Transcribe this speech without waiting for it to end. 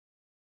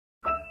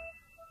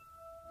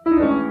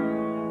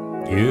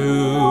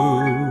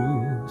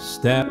You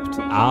stepped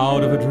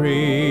out of a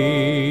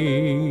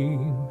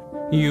dream.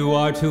 You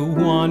are too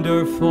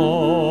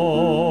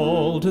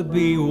wonderful to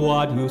be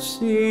what you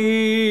seem.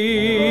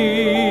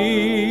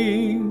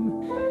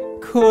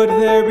 Could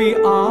there be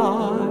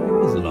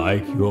eyes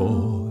like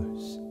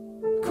yours?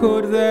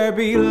 Could there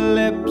be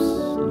lips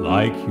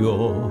like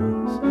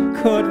yours?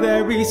 Could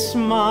there be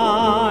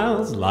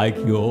smiles like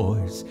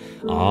yours,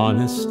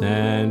 honest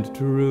and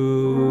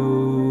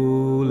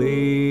truly?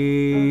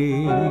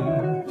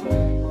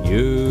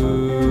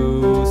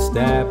 You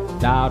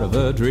stepped out of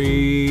a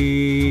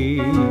dream.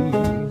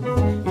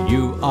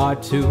 You are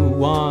too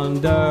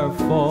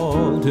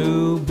wonderful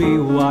to be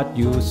what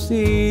you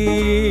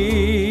seem.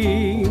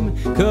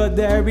 Could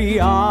there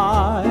be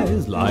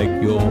eyes like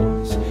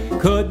yours?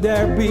 Could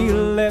there be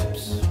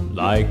lips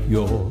like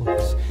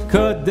yours?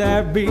 Could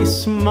there be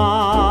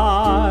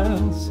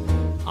smiles,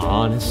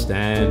 honest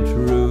and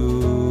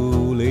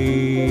truly?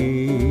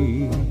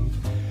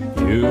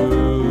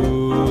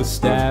 You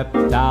stepped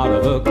out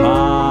of a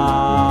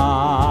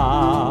cloud.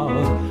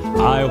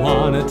 I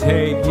wanna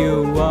take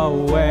you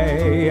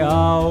away,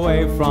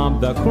 away from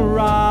the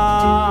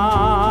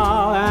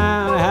crowd,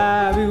 and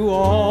have you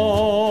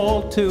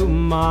all to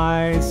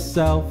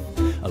myself,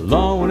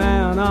 alone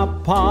and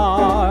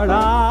apart,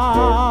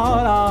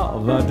 out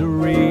of a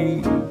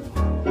dream,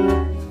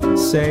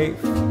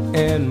 safe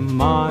in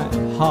my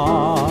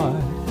heart.